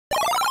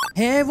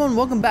Hey everyone,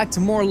 welcome back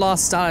to more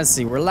Lost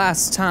Odyssey, where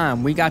last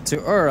time we got to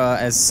Ura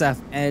as Seth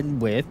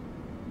and with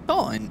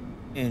Tolten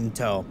in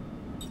tow.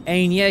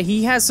 And yeah,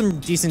 he has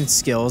some decent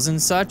skills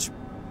and such,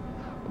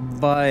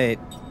 but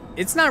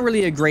it's not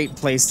really a great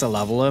place to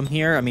level him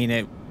here. I mean,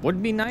 it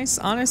would be nice,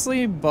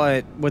 honestly,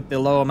 but with the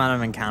low amount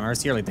of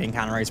encounters here, like the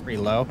encounter rate's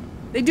pretty low.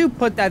 They do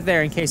put that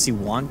there in case you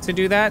want to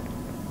do that,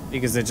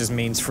 because it just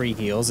means free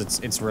heals.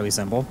 It's really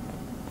simple.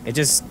 It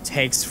just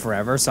takes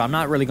forever, so I'm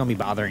not really going to be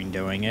bothering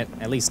doing it.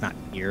 At least not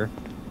here.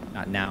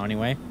 Not now,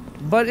 anyway.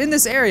 But in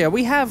this area,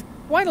 we have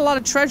quite a lot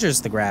of treasures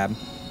to grab.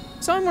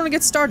 So I'm going to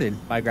get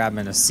started by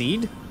grabbing a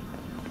seed.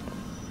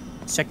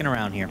 Checking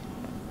around here.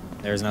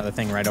 There's another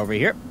thing right over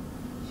here.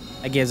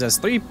 That gives us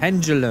 3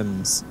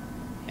 pendulums.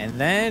 And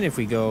then if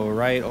we go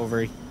right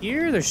over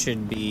here, there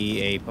should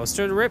be a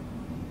poster to rip.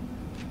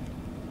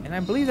 And I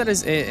believe that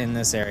is it in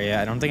this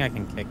area. I don't think I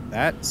can kick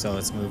that, so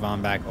let's move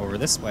on back over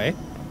this way.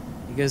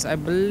 Because I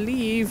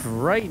believe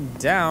right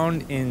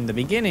down in the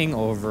beginning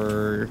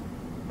over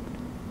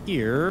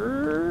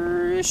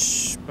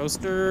here-ish,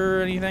 poster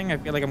or anything. I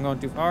feel like I'm going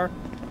too far.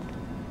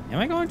 Am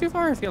I going too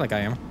far? I feel like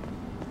I am.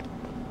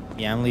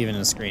 Yeah, I'm leaving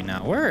the screen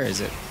now. Where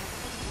is it?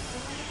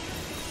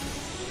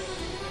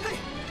 Hey,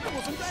 I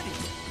wasn't ready.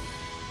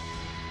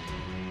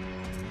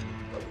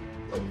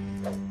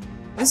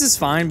 This is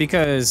fine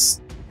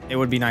because it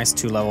would be nice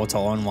to level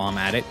Tolten while I'm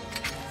at it.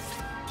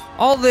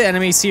 All the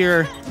enemies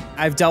here,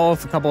 I've dealt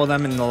with a couple of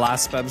them in the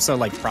last episode,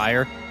 like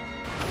prior.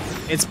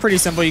 It's pretty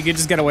simple. You can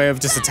just get away with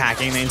just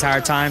attacking the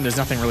entire time. There's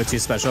nothing really too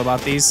special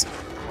about these.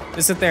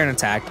 Just sit there and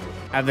attack.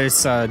 Have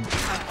this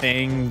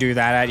thing do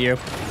that at you.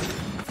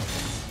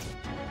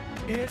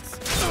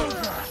 It's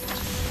over.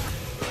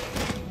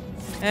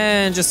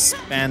 And just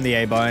spam the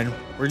A button.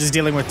 We're just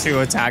dealing with 2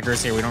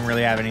 attackers here. We don't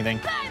really have anything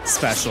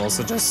special,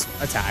 so just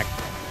attack.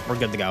 We're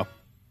good to go.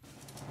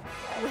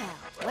 Well,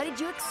 what did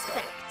you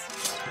expect?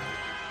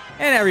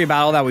 And every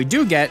battle that we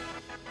do get,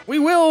 we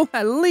will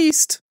at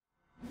least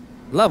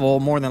level,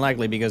 more than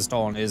likely, because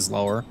Tolten is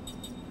lower.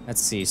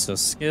 Let's see, so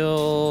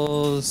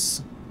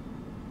skills,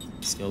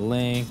 skill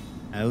link,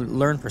 I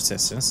learned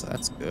persistence, so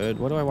that's good.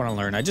 What do I want to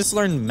learn? I just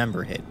learned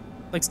member hit.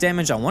 Inflicts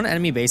damage on one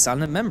enemy based on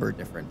the member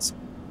difference.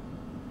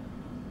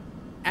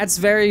 That's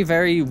very,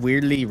 very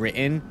weirdly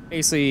written.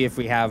 Basically, if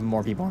we have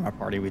more people in our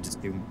party, we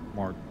just do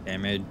more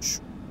damage.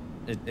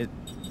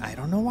 I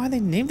don't know why they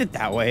named it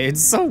that way.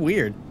 It's so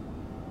weird.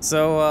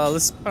 So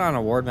let's put on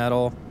a ward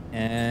medal,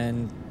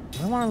 and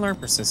do I want to learn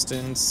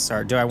persistence,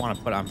 or do I want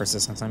to put on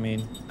persistence? I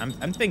mean,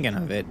 I'm thinking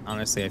of it.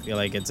 Honestly, I feel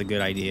like it's a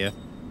good idea.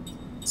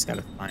 Just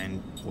gotta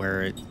find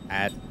where it's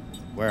at.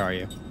 Where are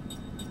you?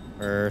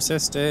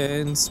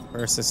 Persistence,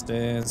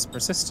 persistence,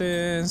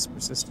 persistence,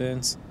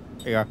 persistence.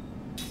 There you are.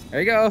 There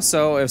you go.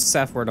 So if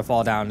Seth were to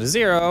fall down to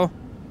 0,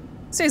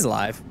 he stays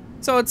alive.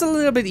 So it's a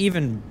little bit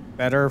even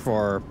better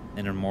for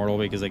an immortal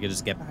because they could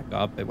just get back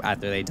up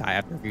after they die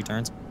after a few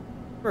turns.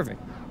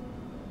 Perfect.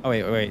 Oh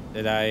wait,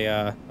 did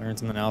I learn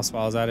something else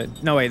while I was at it?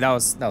 No, wait, that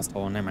was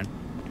Tolten, never mind.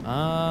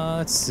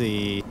 Let's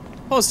see.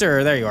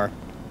 Poster, there you are.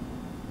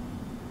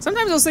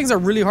 Sometimes those things are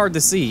really hard to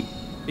see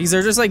because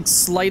they're just like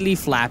slightly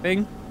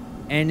flapping,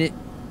 and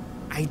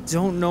I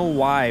don't know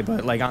why,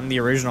 but like on the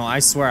original, I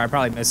swear I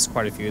probably missed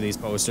quite a few of these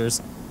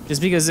posters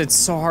just because it's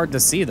so hard to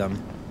see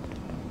them.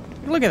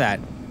 Look at that.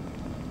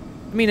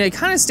 I mean, it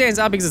kind of stands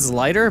out because it's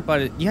lighter,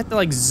 but you have to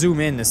like zoom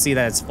in to see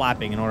that it's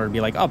flapping in order to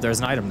be like, oh, there's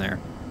an item there.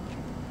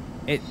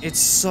 It's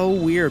so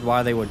weird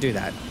why they would do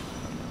that.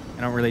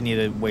 I don't really need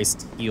to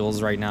waste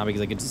heals right now because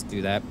I could just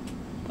do that.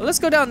 But let's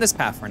go down this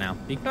path for now,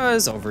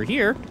 because over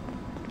here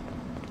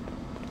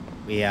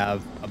we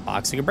have a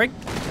box we can break.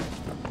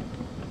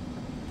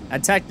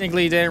 That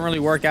technically didn't really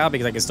work out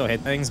because I could still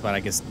hit things, but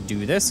I could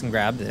do this and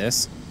grab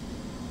this.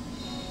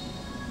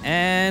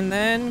 And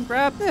then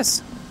grab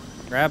this.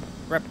 Grab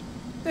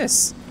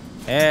this.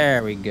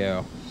 There we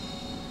go.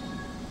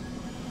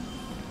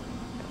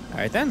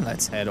 Alright then,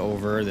 let's head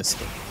over this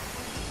way.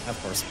 Of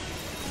course.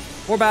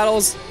 More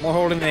battles, more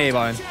holding the A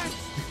button.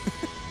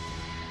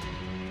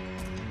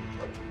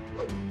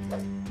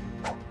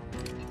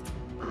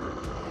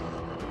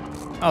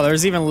 Oh,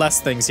 there's even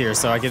less things here,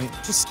 so I can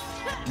just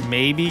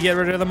maybe get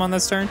rid of them on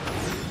this turn.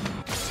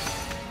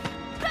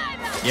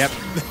 Yep.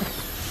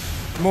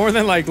 More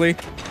than likely.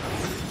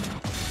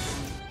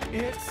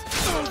 It's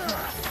over.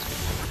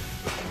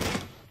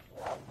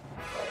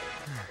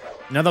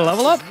 Another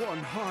level up? One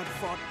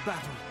hard-fought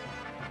battle.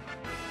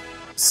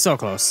 So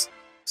close.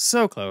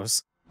 So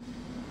close.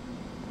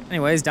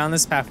 Anyways, down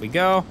this path we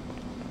go.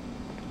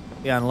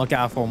 Be on the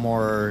lookout for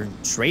more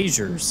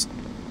treasures.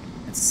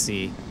 Let's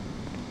see.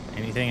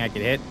 Anything I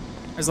could hit?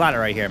 There's a ladder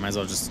right here. Might as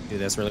well just do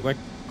this really quick.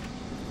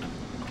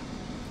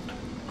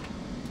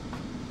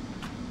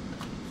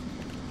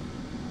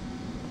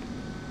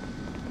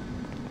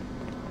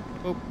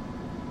 Oop.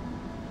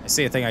 I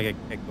see a thing I could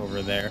kick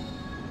over there.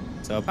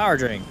 So, power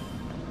drink.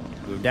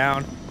 Move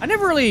down. I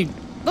never really...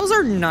 Those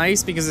are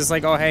nice because it's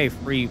like, oh, hey,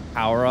 free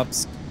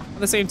power-ups. At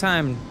the same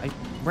time, I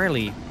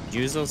rarely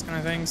use those kind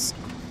of things.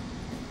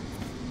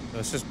 So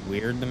it's just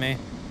weird to me.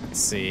 Let's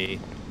see.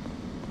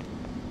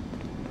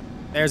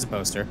 There's a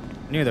poster.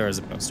 Knew there was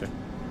a poster.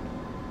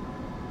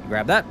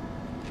 Grab that.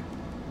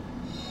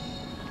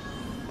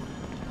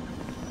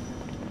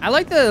 I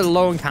like the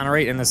low encounter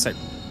rate in this.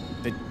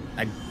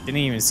 I didn't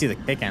even see the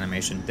kick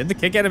animation. Did the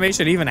kick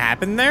animation even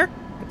happen there?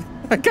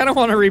 I kind of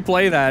want to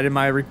replay that in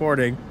my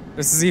recording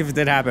just to see if it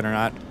did happen or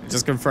not.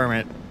 Just confirm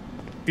it.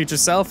 Future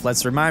self,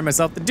 let's remind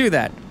myself to do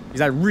that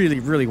because I really,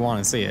 really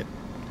want to see it.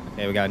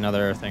 Okay, we got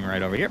another thing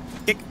right over here.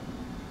 Kick.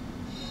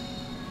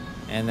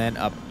 And then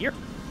up here.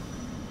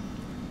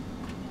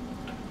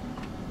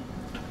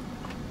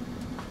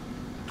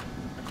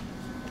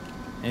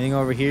 Anything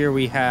over here?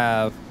 We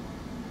have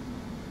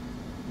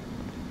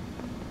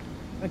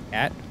a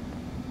cat.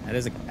 That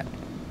is a cat.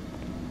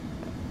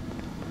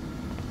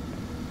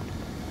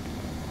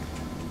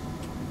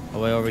 All the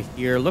way over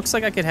here. Looks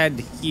like I could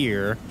head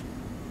here.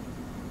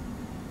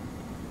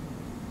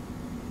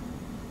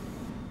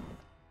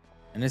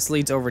 And this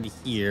leads over to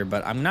here,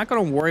 but I'm not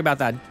going to worry about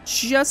that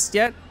just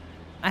yet.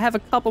 I have a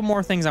couple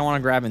more things I want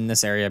to grab in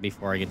this area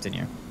before I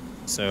continue.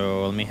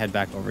 So let me head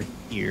back over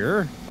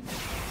here.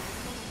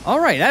 All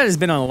right, that has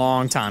been a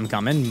long time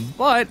coming,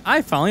 but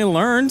I finally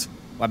learned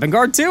Weapon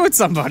Guard 2 with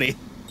somebody.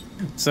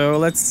 So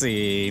let's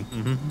see.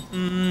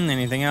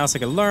 Anything else I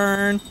could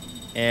learn?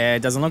 It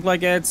doesn't look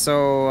like it,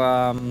 so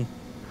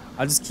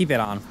I'll just keep it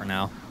on for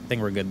now. I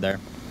think we're good there.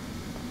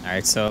 All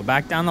right, so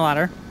back down the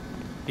ladder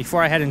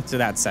before I head into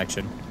that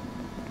section.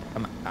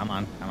 Come on, come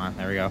on, come on.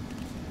 There we go.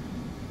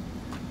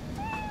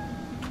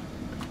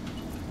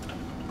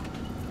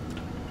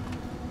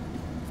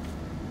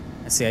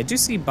 Let's see, I do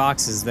see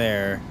boxes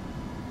there.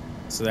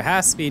 So there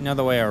has to be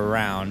another way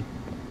around.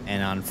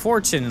 And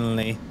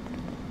unfortunately,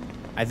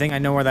 I think I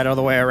know where that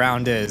other way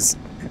around is.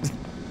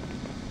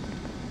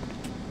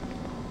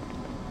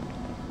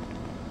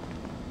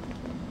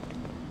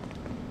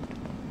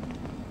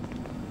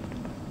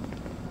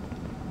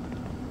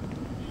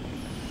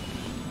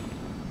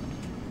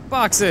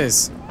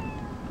 Boxes!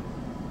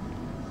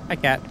 Hi,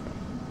 cat.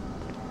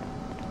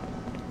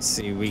 Let's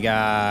see, we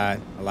got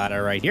a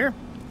ladder right here.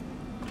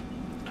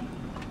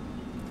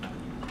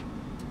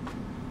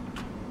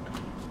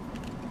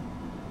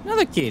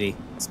 Another kitty.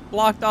 It's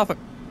blocked off.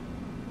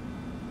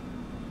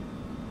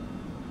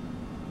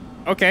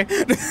 Okay.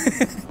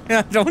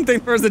 I don't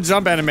think there was a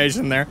jump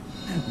animation there,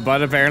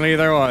 but apparently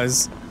there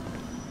was.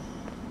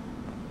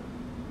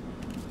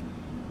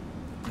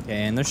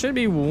 Okay, and there should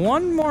be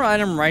one more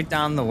item right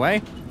down the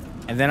way,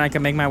 and then I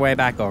can make my way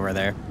back over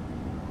there.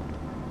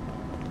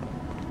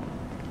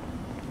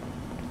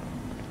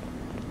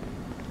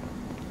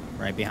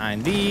 Right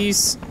behind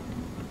these.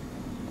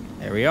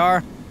 There we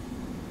are.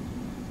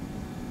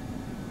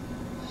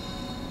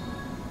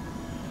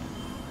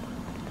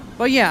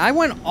 But yeah, I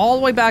went all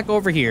the way back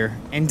over here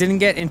and didn't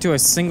get into a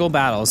single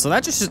battle. So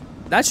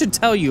that should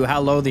tell you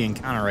how low the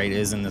encounter rate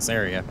is in this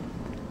area.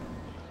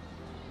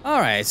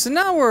 Alright, so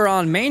now we're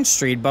on Main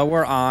Street, but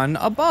we're on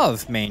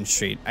above Main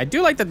Street. I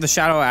do like that the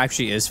shadow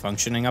actually is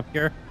functioning up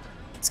here.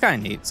 It's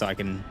kind of neat, so I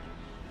can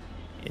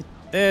hit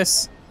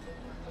this.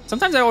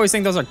 Sometimes I always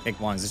think those are kick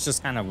ones. It's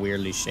just kind of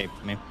weirdly shaped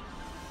to me.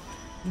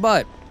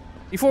 But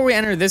before we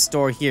enter this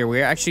door here,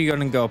 we're actually going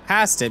to go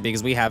past it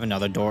because we have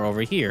another door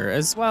over here,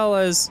 as well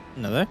as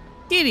another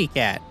kitty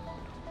cat.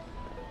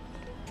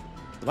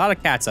 A lot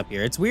of cats up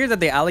here. It's weird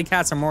that the alley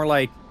cats are more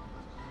like...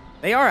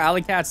 They are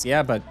alley cats,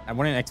 yeah, but I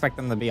wouldn't expect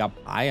them to be up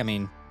high. I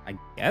mean, I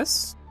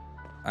guess?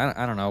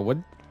 I don't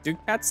know. Do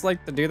cats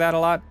like to do that a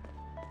lot?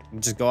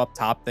 Just go up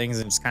top things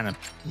and just kind of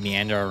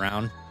meander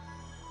around?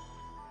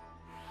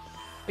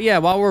 But yeah,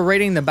 while we're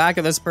raiding the back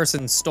of this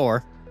person's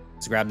store,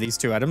 let's grab these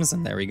two items,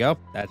 and there we go.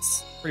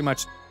 That's pretty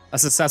much a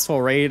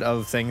successful raid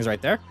of things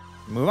right there.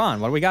 Move on.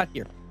 What do we got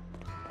here?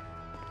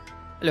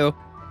 Hello,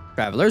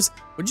 travelers.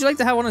 Would you like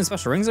to have one of the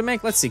special rings I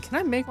make? Let's see. Can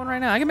I make one right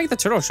now? I can make the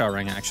turtle shell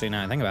ring, actually,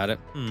 now I think about it.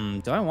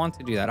 Do I want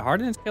to do that?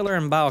 Hardened killer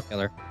and bow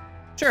killer.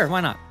 Sure,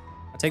 why not?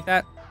 I'll take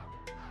that.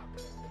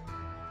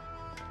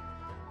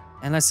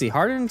 And let's see.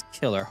 Hardened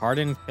killer.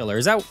 Hardened killer.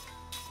 Is that...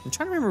 I'm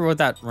trying to remember what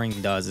that ring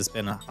does. It's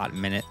been a hot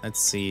minute. Let's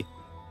see.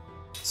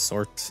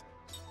 Sort...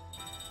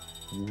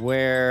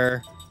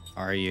 Where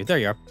are you? There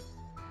you are.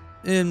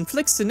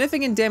 Inflicts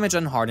significant damage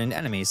on hardened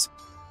enemies.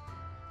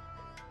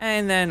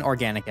 And then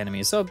organic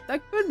enemies. So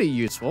that could be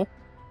useful.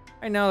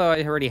 Right now, though,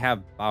 I already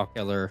have Bow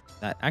Killer.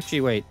 That actually,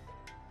 wait.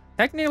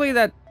 Technically,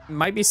 that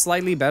might be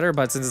slightly better,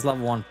 but since it's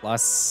level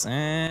 1+,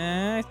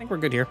 I think we're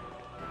good here.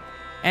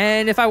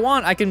 And if I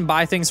want, I can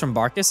buy things from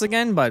Barkus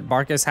again, but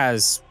Barkus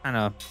has kind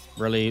of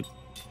really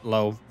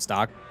low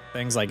stock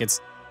things. Like,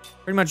 it's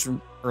pretty much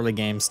early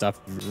game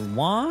stuff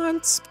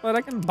once, but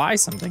I can buy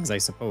some things, I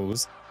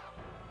suppose.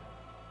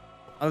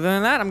 Other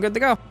than that, I'm good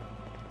to go.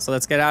 So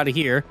let's get out of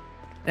here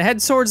and head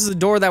towards the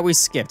door that we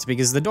skipped,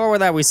 because the door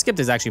that we skipped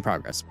is actually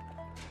progress.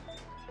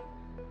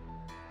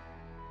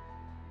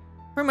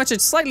 Pretty much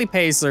it slightly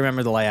pays to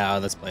remember the layout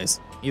of this place.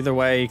 Either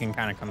way, you can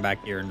kind of come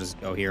back here and just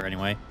go here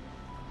anyway.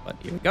 But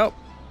here we go.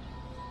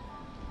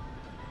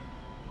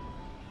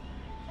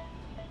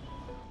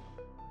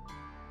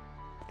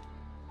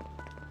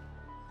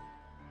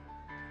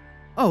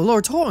 Oh,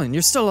 Lord Tolten,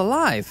 you're still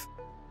alive.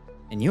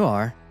 And you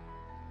are?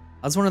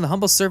 I was one of the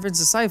humble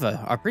servants of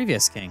Saiva, our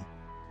previous king.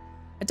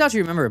 I doubt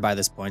you remember by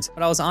this point,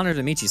 but I was honored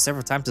to meet you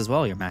several times as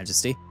well, your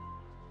majesty.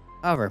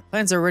 However,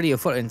 plans are already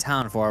afoot in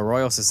town for our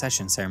royal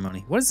succession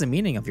ceremony. What is the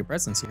meaning of your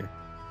presence here?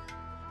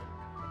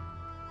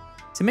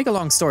 To make a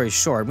long story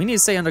short, we need to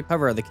stay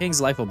undercover or the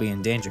king's life will be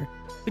in danger.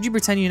 Could you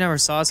pretend you never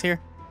saw us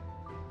here?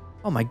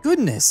 Oh my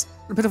goodness!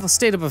 What a pitiful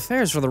state of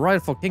affairs for the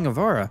rightful king of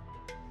Aura.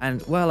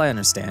 And, well, I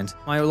understand.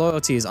 My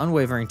loyalty is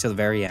unwavering to the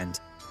very end.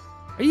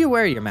 Are you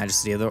aware, your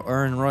majesty, of the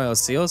Urin royal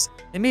seals?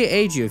 They may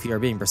aid you if you are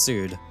being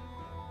pursued.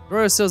 The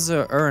royal seals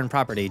are Urin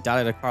property,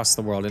 dotted across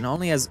the world, and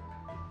only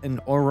an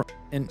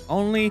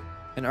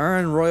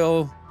Urin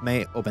royal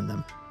may open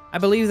them. I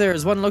believe there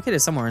is one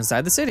located somewhere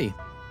inside the city.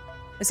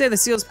 They say the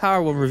seal's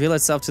power will reveal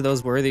itself to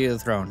those worthy of the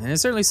throne, and it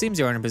certainly seems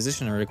you are in a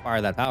position to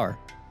require that power.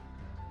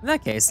 In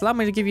that case, allow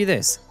me to give you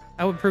this.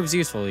 I hope it proves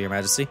useful, your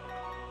majesty.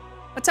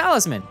 A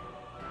talisman!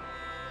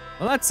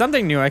 Well, that's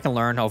something new I can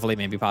learn, hopefully,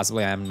 maybe,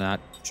 possibly. I'm not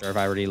sure if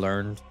I already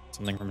learned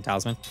something from a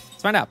talisman.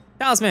 Let's find out.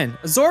 Talisman.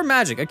 Absorb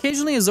magic.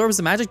 Occasionally absorbs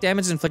the magic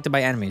damage inflicted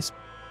by enemies.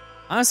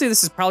 Honestly,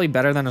 this is probably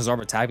better than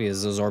absorb attack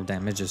because absorb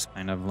damage is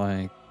kind of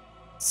like...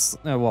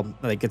 well,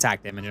 like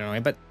attack damage in a way,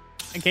 but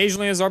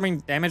occasionally absorbing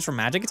damage from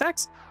magic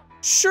attacks?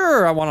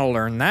 Sure, I want to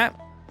learn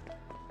that.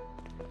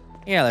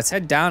 Yeah, let's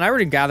head down. I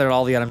already gathered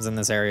all the items in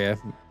this area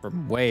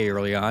from way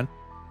early on.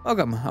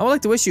 Welcome. I would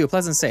like to wish you a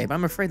pleasant stay, but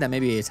I'm afraid that may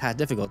be a tad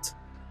difficult.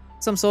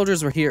 Some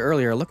soldiers were here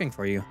earlier looking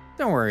for you.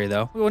 Don't worry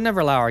though, we will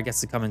never allow our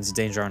guests to come into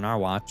danger on our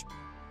watch.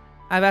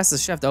 I've asked the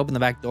chef to open the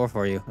back door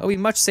for you. It'll be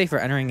much safer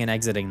entering and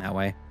exiting that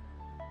way.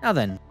 Now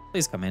then,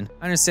 please come in.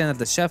 I understand that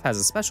the chef has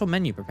a special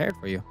menu prepared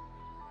for you.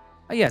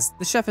 Oh yes,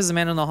 the chef is a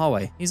man in the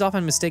hallway. He's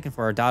often mistaken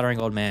for a doddering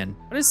old man,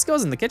 but his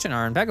skills in the kitchen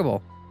are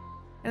impeccable.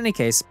 In any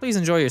case, please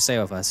enjoy your stay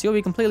with us. You'll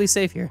be completely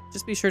safe here.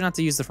 Just be sure not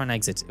to use the front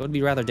exit. It would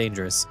be rather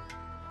dangerous.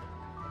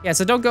 Yeah,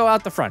 so don't go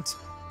out the front.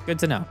 Good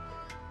to know.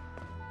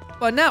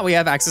 But now we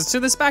have access to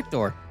this back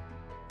door.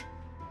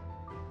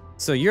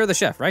 So you're the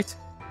chef, right?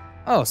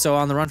 Oh, so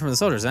on the run from the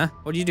soldiers, huh?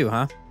 What do you do,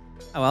 huh?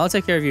 Oh, well, I'll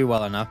take care of you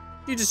well enough.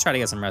 You just try to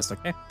get some rest,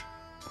 okay?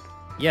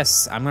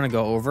 Yes, I'm gonna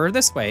go over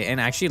this way and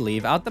actually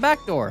leave out the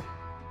back door.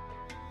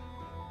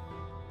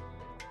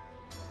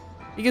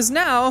 Because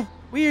now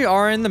we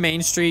are in the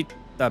main street,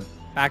 the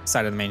back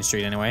side of the main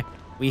street anyway.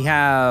 We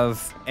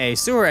have a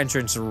sewer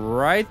entrance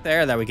right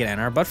there that we can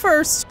enter, but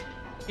first,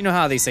 you know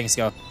how these things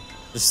go.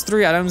 There's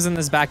 3 items in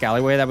this back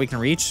alleyway that we can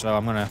reach, so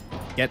I'm gonna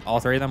get all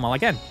 3 of them while I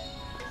can.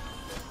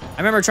 I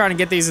remember trying to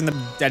get these in the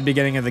dead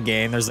beginning of the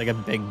game. There's like a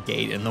big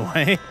gate in the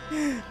way.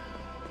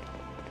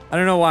 I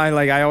don't know why,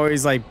 like I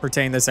always like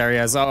pertain this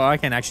area as, oh, I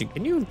can actually,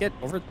 can you get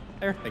over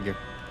there? Thank you.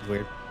 It's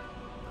weird.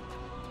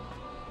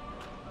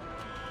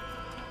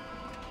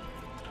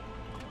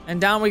 And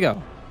down we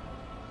go.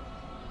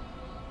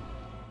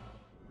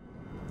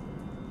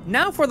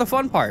 Now for the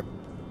fun part.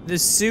 The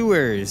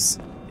sewers.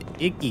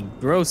 The icky,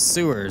 gross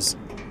sewers.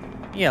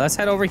 Yeah, let's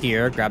head over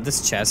here, grab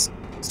this chest.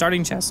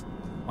 Starting chest.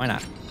 Why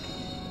not?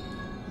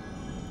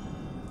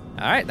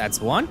 Alright, that's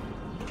one.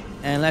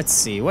 And let's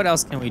see, what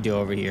else can we do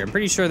over here? I'm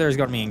pretty sure there's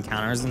gonna be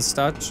encounters and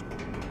such.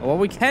 But what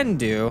we can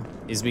do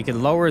is we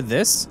can lower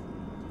this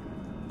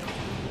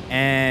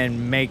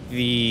and make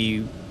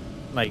the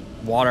like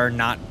water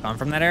not come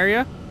from that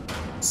area.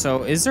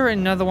 So is there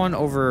another one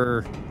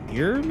over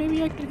here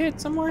maybe I can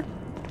hit somewhere?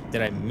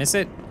 Did I miss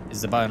it?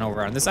 Is the button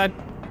over on this side?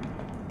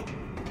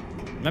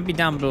 It might be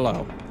down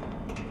below.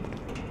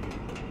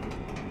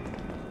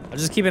 I'll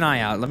just keep an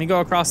eye out. Let me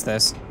go across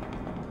this.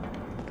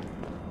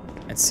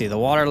 Let's see, the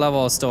water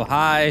level is still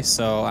high,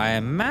 so I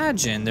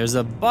imagine there's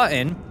a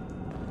button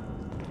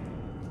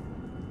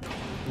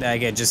that I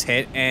can just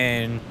hit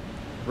and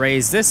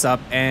raise this up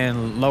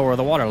and lower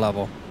the water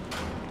level.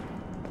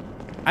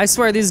 I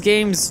swear these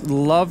games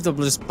love to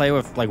just play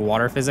with like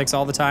water physics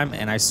all the time,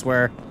 and I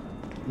swear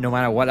no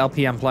matter what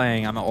LP I'm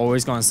playing, I'm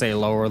always going to say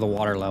lower the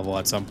water level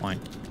at some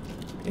point.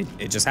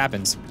 It just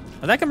happens.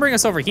 But that can bring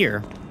us over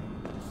here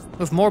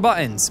with more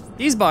buttons.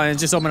 These buttons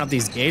just open up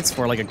these gates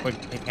for like a quick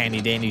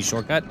handy dandy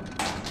shortcut.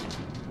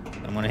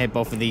 I'm gonna hit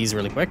both of these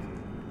really quick.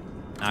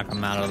 Knock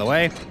them out of the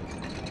way.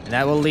 And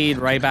that will lead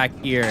right back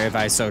here if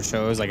I so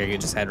chose. Like I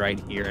could just head right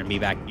here and be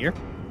back here.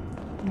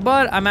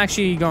 But I'm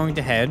actually going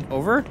to head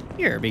over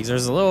here because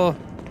there's a little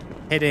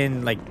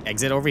hidden like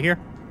exit over here.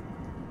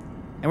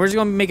 And we're just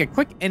gonna make a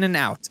quick in and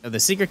out of the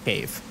secret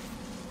cave.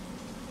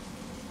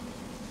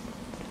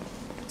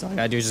 So all I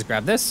gotta do is just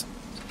grab this.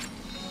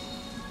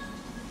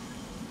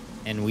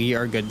 And we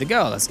are good to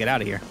go. Let's get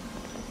out of here.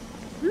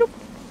 Bloop.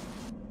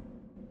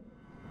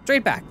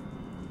 Straight back.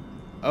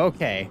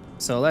 Okay,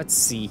 so let's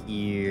see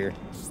here.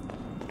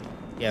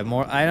 Yeah,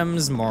 more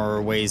items,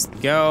 more ways to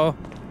go.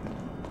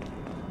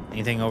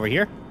 Anything over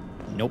here?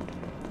 Nope.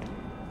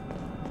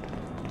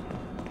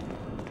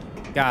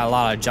 Got a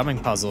lot of jumping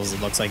puzzles, it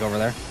looks like, over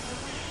there.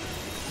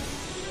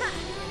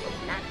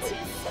 Not too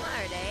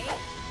smart,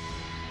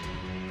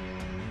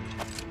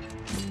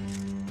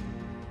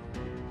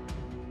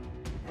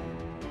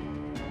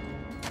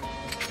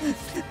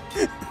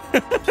 eh?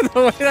 The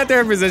way that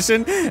they're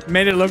positioned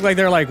made it look like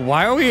they're like,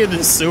 why are we in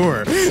the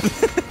sewer?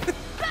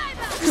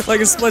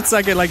 Like a split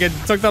second, like it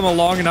took them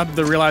long enough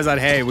to realize that,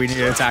 hey, we need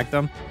to attack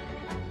them.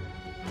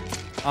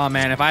 Oh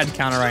man, if I had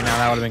counter right now,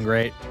 that would have been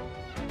great.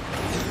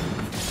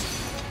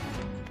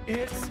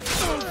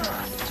 It's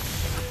over.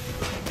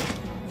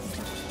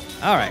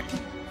 All right.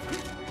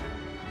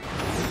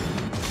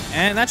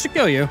 And that should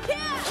kill you.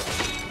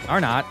 Or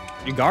not.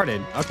 You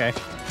guarded. Okay.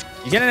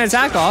 You get an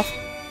attack off,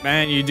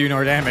 and you do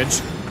no damage.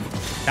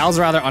 That was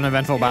a rather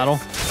uneventful battle.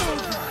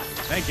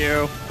 Thank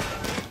you.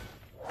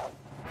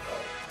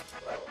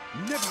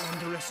 Never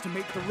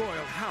underestimate the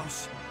royal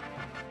house.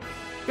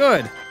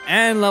 Good.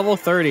 And level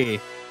 30.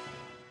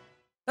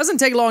 Doesn't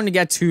take long to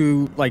get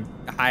to, like,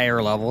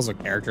 higher levels of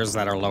characters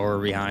that are lower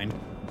behind.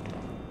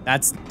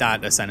 That's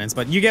not a sentence,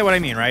 but you get what I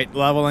mean, right?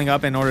 Leveling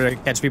up in order to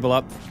catch people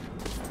up.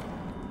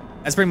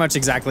 That's pretty much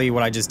exactly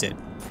what I just did.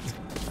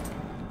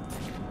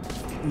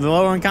 The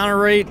low encounter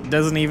rate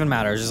doesn't even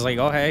matter. It's just like,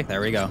 oh, hey,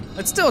 there we go.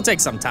 It still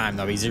takes some time,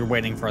 though, because you're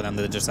waiting for them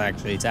to just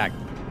actually attack.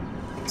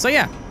 So,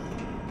 yeah.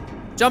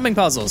 Jumping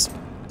puzzles.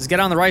 Just get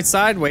on the right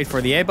side, wait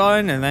for the A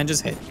button, and then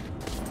just hit.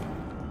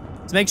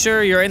 Just make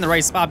sure you're in the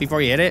right spot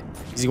before you hit it,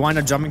 because you wind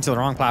up jumping to the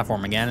wrong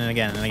platform again and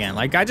again and again,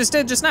 like I just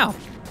did just now. All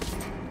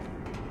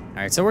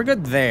right, so we're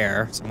good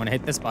there. So I'm gonna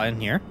hit this button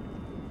here,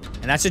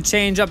 and that should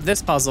change up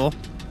this puzzle,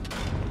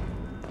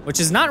 which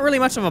is not really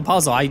much of a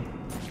puzzle. I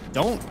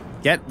don't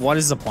get what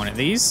is the point of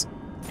these.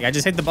 Like, I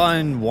just hit the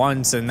button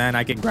once, and then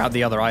I can grab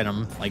the other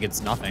item like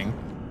it's nothing.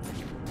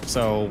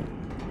 So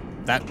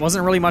that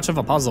wasn't really much of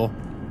a puzzle.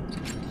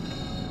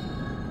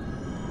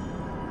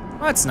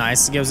 Well, that's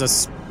nice. It gives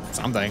us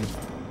something.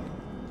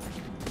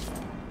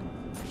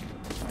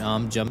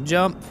 Jump, jump,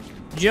 jump,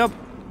 jump,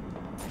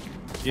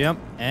 jump,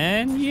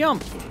 and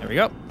jump. There we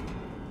go.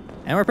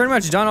 And we're pretty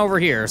much done over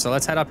here, so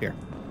let's head up here.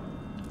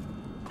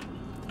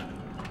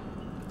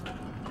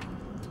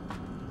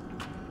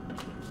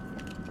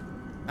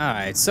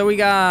 Alright, so we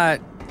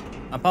got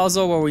a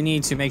puzzle where we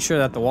need to make sure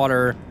that the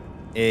water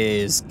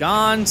is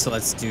gone, so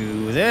let's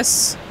do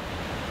this.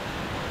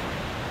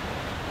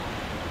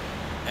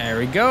 There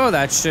we go,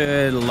 that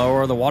should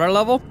lower the water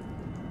level.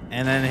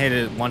 And then hit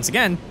it once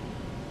again.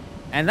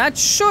 And that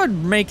should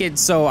make it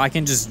so I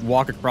can just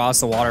walk across,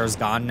 the water is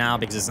gone now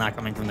because it's not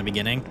coming from the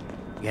beginning.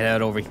 Get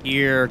it over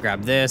here,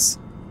 grab this.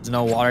 There's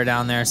no water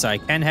down there, so I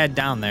can head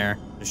down there.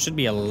 There should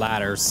be a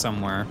ladder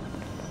somewhere.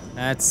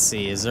 Let's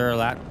see, is there a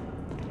ladder?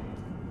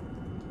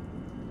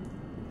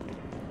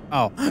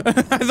 Oh,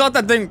 I thought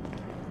that thing...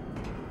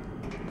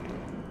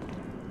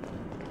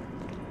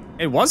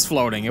 It was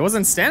floating, it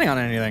wasn't standing on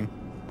anything.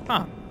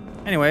 Huh.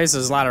 Anyways,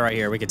 there's a ladder right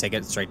here, we could take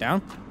it straight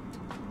down.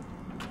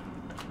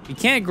 You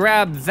can't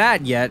grab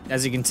that yet.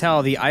 As you can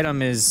tell, the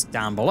item is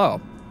down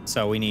below.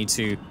 So we need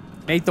to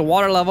make the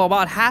water level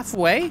about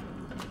halfway.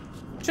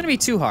 Shouldn't be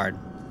too hard.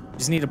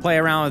 Just need to play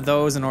around with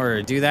those in order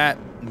to do that.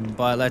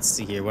 But let's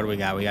see here. What do we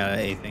got? We got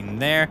a thing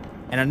there.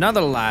 And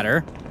another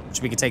ladder,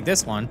 which we could take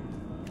this one.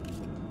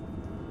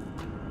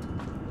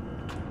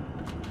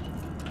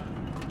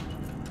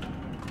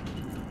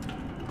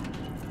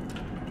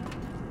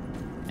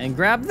 And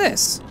grab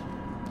this.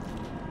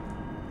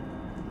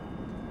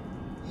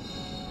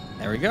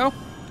 There we go.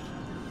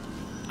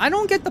 I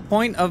don't get the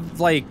point of,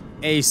 like,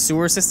 a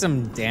sewer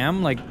system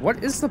dam. Like,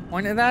 what is the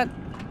point of that?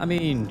 I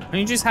mean, can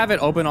you just have it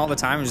open all the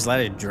time and just let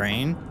it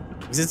drain?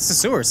 Because it's a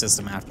sewer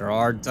system after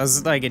all. Or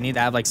does, like, it need to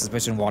have, like,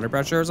 sufficient water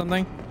pressure or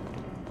something?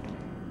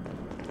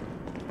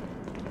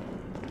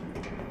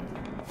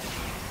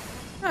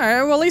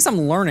 Alright, well, at least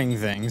I'm learning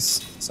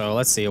things. So,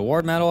 let's see.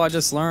 Award medal I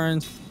just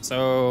learned.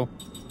 So...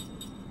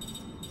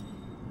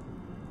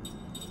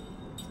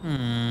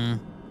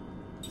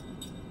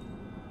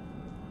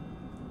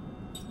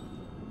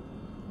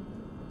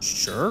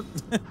 Sure.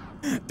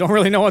 Don't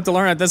really know what to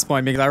learn at this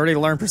point because I already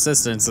learned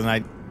persistence and I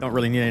don't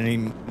really need any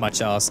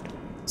much else.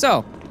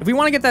 So, if we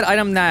want to get that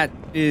item that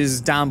is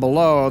down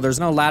below, there's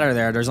no ladder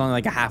there. There's only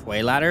like a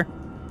halfway ladder.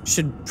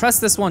 Should press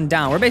this one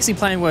down. We're basically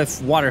playing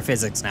with water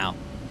physics now.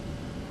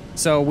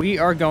 So we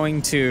are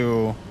going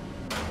to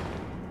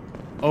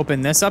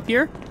open this up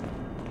here.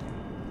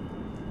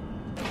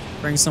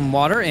 Bring some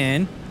water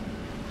in.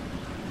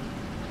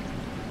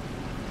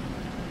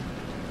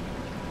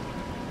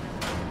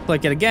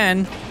 Click it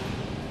again.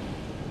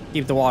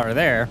 Keep the water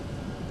there.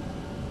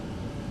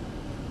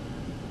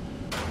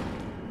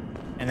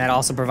 And that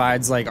also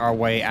provides like our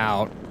way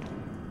out.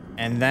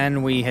 And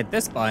then we hit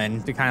this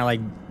button to kind of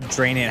like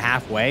drain it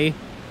halfway.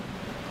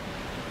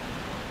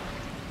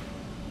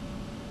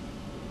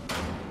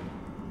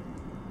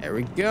 There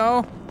we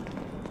go.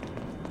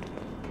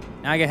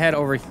 Now I can head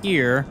over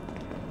here.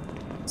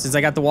 Since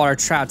I got the water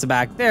trapped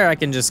back there, I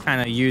can just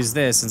kind of use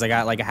this since I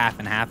got like a half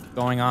and half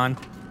going on.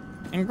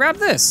 And grab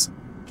this.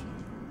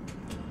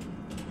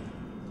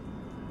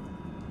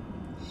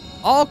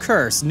 All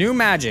curse, new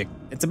magic.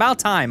 It's about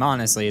time,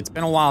 honestly. It's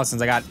been a while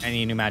since I got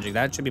any new magic.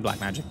 That should be black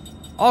magic.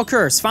 All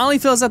curse finally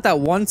fills up that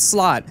one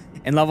slot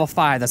in level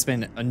 5 that's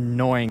been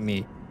annoying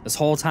me this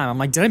whole time. I'm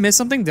like, did I miss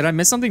something? Did I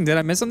miss something? Did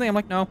I miss something? I'm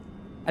like, no,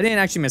 I didn't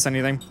actually miss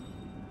anything.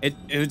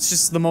 It's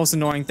just the most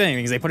annoying thing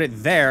because they put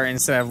it there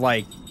instead of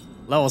like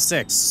level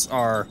 6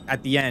 or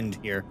at the end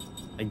here.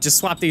 Like just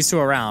swap these two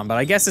around, but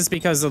I guess it's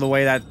because of the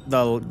way that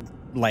the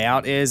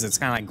layout is. It's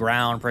kind of like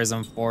ground,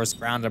 prism, force,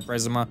 ground to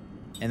prisma,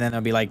 and then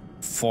it'll be like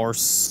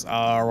force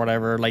or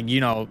whatever. Like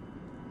the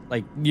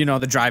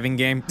driving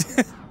game.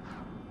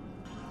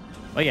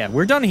 But yeah,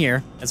 we're done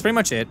here. That's pretty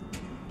much it.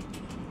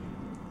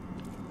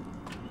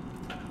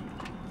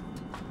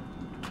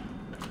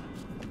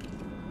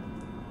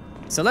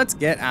 So let's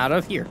get out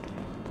of here.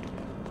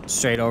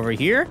 Straight over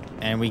here,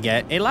 and we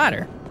get a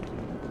ladder.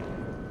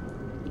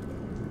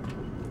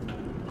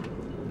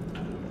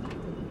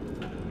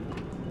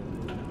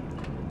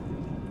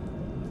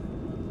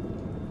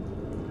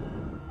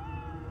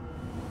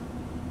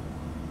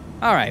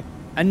 All right,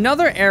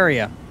 another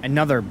area,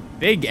 another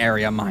big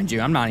area, mind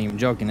you. I'm not even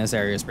joking, this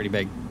area is pretty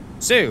big.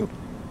 So,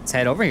 let's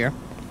head over here.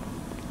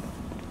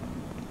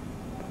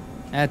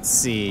 Let's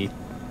see,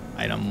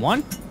 item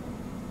 1.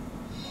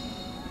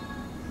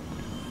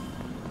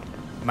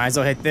 Might as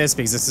well hit this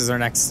because this is our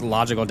next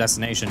logical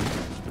destination.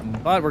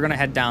 But we're gonna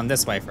head down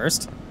this way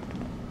first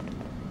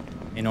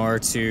in order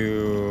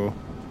to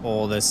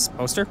pull this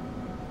poster.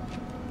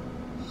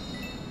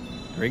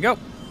 There we go.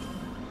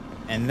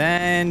 And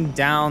then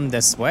down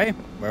this way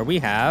where we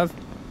have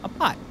a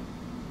pot.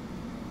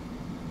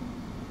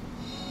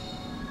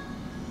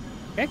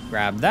 Okay,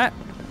 grab that.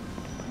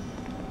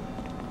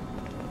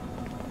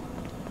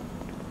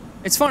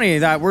 It's funny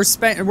that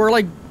we're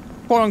like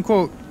quote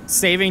unquote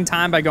saving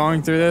time by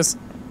going through this.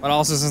 But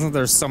also, since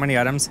there's so many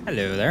items,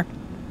 hello there.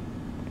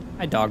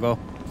 Hi, doggo.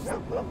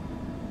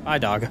 Hi,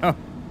 doggo.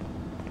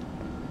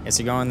 Guess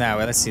you're going that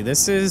way. Let's see.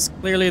 This is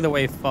clearly the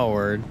way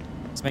forward.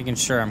 Just making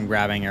sure I'm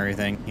grabbing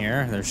everything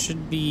here. There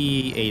should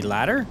be a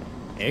ladder.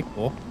 Okay,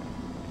 cool.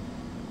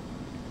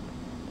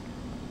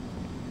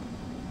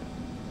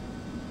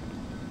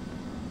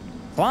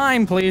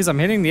 Climb, please. I'm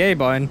hitting the A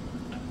button.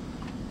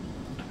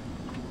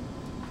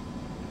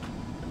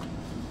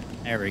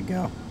 There we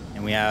go.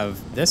 And we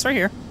have this right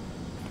here.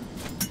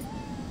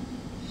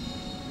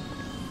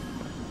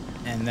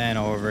 And then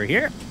over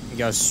here, we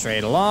go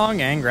straight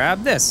along and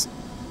grab this.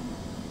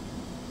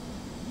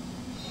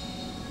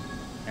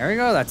 There we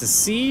go, that's a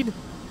seed.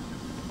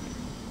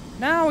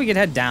 Now we can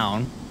head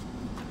down.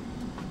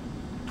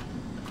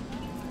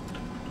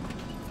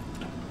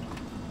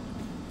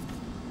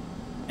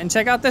 And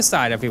check out this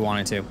side if we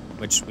wanted to,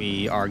 which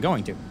we are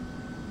going to.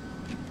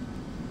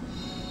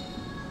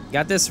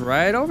 Got this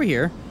right over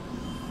here.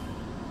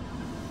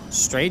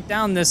 Straight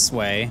down this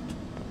way.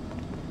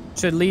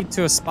 Should lead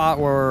to a spot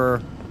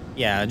where...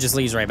 yeah, it just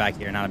leads right back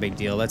here. Not a big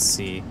deal. Let's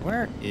see.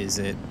 Where is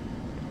it?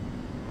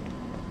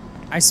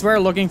 I swear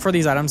looking for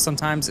these items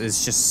sometimes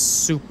is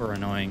just super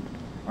annoying.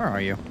 Where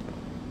are you?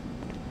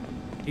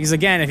 Because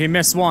again, if you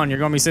miss one, you're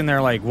going to be sitting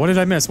there like, what did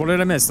I miss? What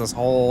did I miss this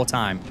whole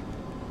time?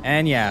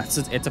 And yeah, it's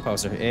a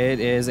poster.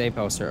 It is a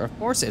poster. Of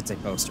course it's a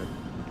poster.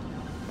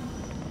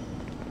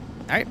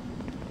 Alright.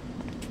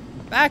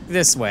 Back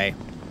this way.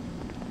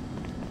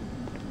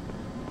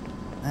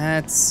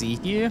 Let's see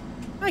here.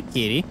 Hi,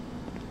 kitty.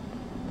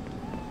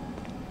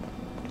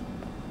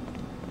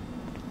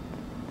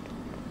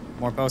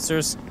 More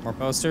posters? More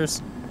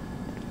posters?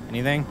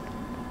 Anything?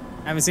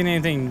 I haven't seen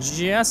anything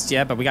just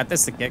yet, but we got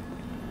this to kick.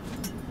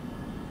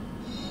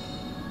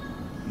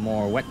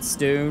 More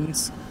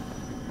whetstones.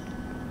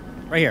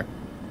 Right here.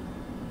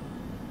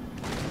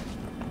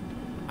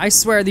 I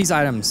swear these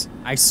items.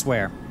 I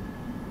swear.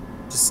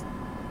 Just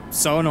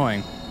so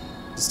annoying.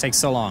 Just takes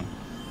so long.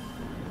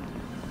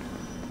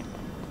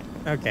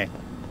 Okay.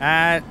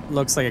 That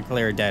looks like a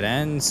clear dead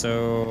end,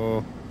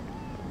 so...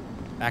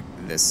 back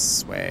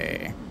this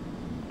way.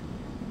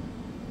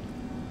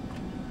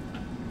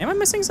 Am I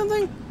missing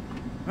something?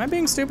 Am I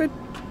being stupid?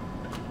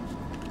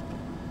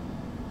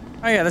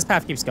 Oh yeah, this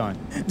path keeps going.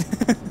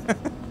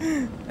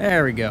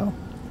 There we go.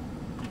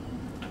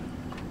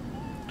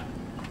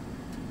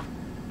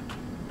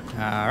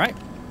 Alright.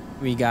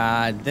 We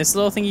got this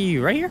little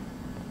thingy right here.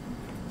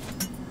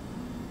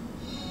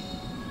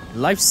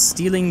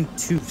 Life-stealing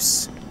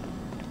tooths.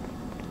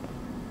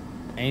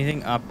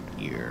 Anything up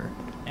here?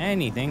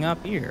 Anything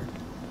up here?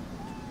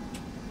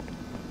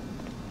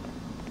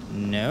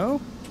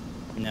 No?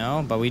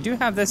 No, but we do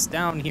have this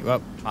down here.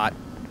 Oh, pot.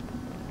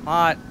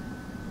 Pot.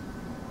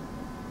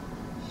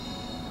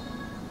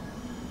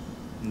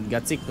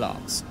 Gutsy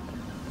claws.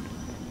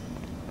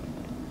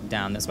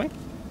 Down this way.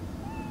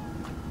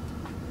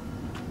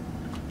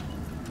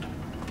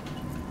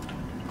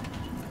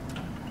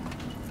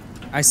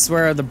 I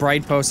swear the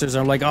bright posters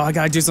are like, oh, I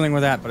gotta do something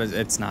with that, but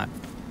it's not.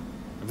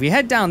 If we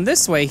head down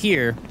this way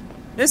here,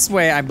 this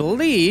way, I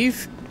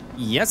believe,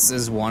 yes,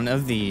 is one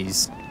of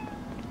these.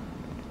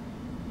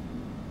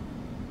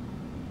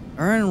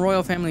 Earn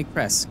royal family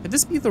crest. Could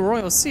this be the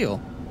royal seal?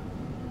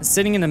 It's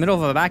sitting in the middle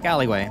of a back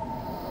alleyway.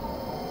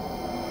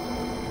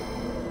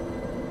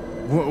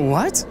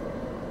 What?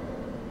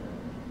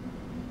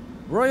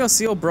 Royal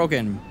seal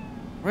broken.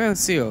 Royal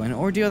seal, an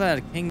ordeal that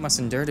a king must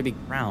endure to be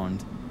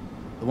crowned.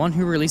 The one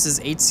who releases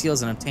 8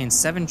 seals and obtains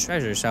 7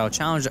 treasures shall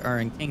challenge the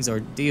Urin King's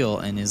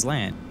ordeal in his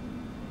land.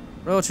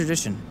 Royal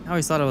tradition. I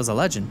always thought it was a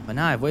legend, but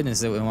now I've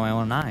witnessed it with my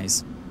own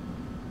eyes.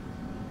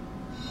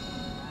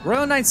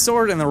 Royal Knight's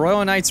sword and the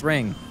Royal Knight's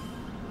ring.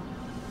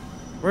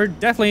 We're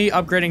definitely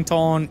upgrading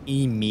Tolten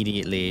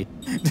immediately.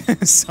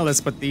 So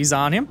let's put these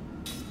on him.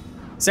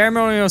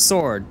 Ceremonial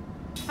sword.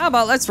 How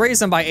about let's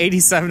raise him by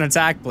 87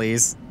 attack,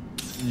 please.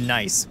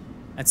 Nice.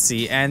 Let's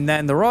see. And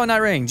then the Royal Knight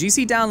ring.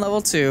 GC down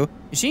level 2.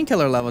 Machine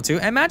killer level 2.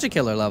 And magic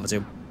killer level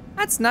 2.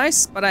 That's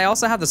nice, but I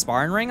also have the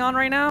Spartan ring on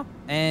right now.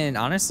 And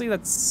honestly,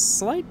 that's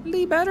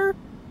slightly better.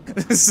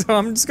 So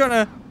I'm just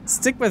gonna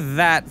stick with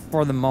that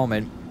for the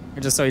moment.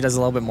 Just so he does a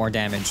little bit more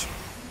damage.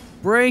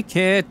 Break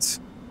it.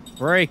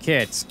 Break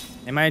it.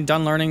 Am I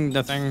done learning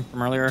the thing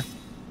from earlier?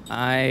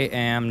 I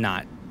am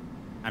not.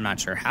 I'm not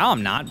sure how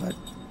I'm not, but...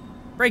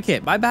 Break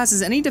hit.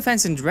 Bypasses any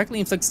defense and directly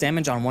inflicts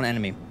damage on one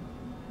enemy.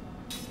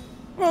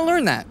 Well,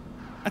 learn that.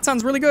 That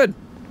sounds really good.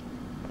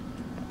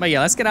 But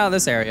yeah, let's get out of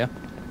this area.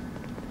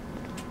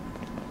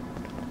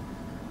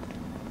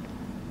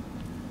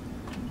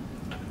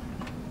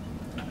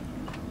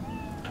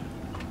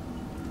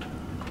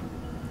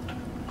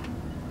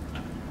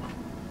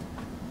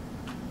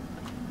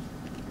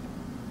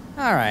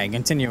 Alright,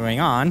 continuing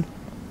on.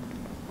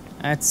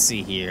 Let's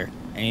see here.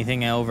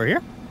 Anything over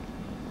here?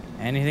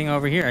 Anything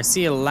over here? I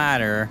see a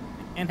ladder.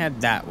 I can't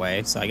head that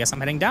way, so I guess I'm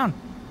heading down.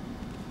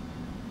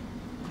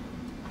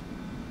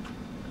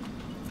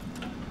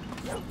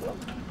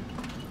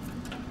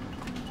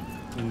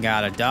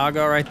 Got a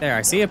doggo right there.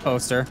 I see a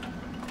poster.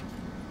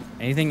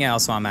 Anything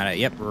else while I'm at it?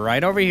 Yep,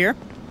 right over here.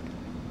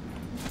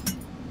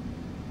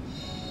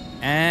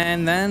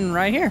 And then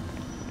right here.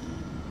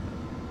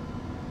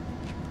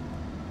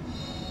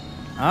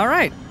 All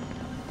right.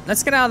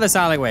 Let's get out of this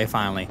alleyway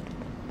finally.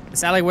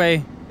 This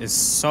alleyway is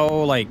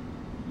so, like,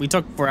 we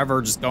took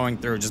forever just going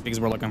through just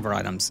because we're looking for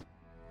items.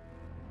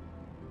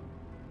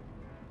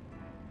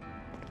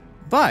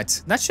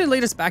 But that should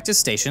lead us back to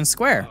Station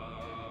Square.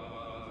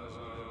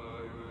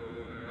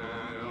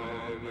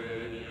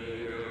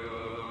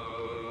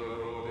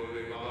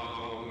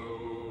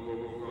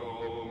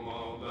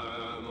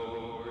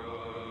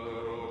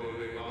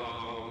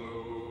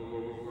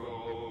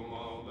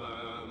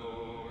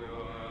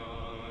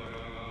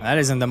 That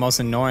isn't the most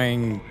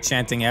annoying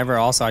chanting ever.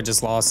 Also, I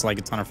just lost like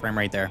a ton of frame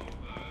rate there.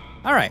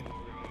 All right.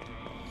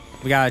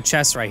 We got a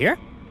chest right here,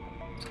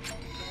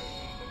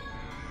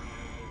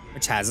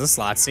 which has a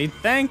slot seed.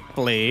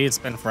 Thankfully, it's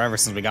been forever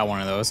since we got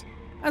one of those.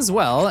 As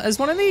well as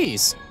one of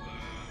these.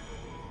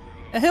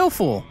 A heal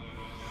full.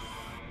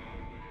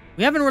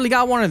 We haven't really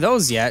got one of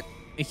those yet.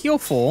 A heal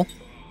full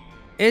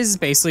is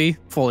basically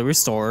fully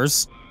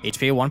restores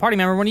HP of one party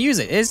member when you use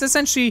it. It's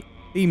essentially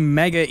the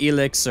mega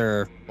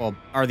elixir, well,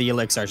 or the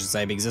elixir I should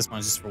say, because this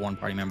one's just for one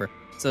party member.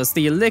 So it's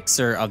the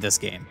elixir of this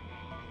game.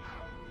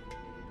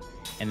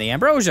 And the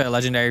ambrosia, a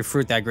legendary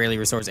fruit that greatly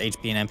restores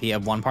HP and MP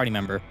of one party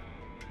member.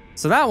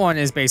 So that one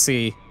is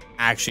basically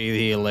actually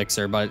the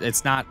elixir, but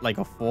it's not like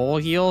a full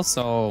heal,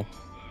 so...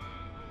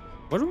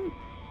 What do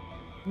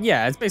we...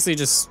 Yeah, it's basically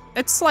just...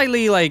 It's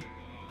slightly like...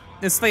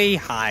 It's the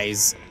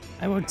highs,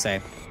 I would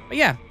say. But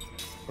yeah,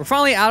 we're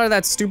finally out of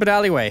that stupid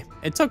alleyway.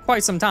 It took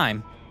quite some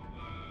time.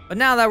 But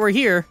now that we're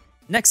here,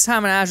 next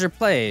time an Azure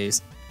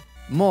plays,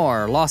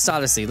 more Lost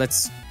Odyssey.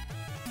 Let's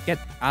get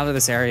out of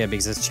this area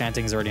because this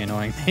chanting is already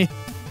annoying me.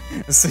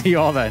 See you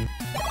all then.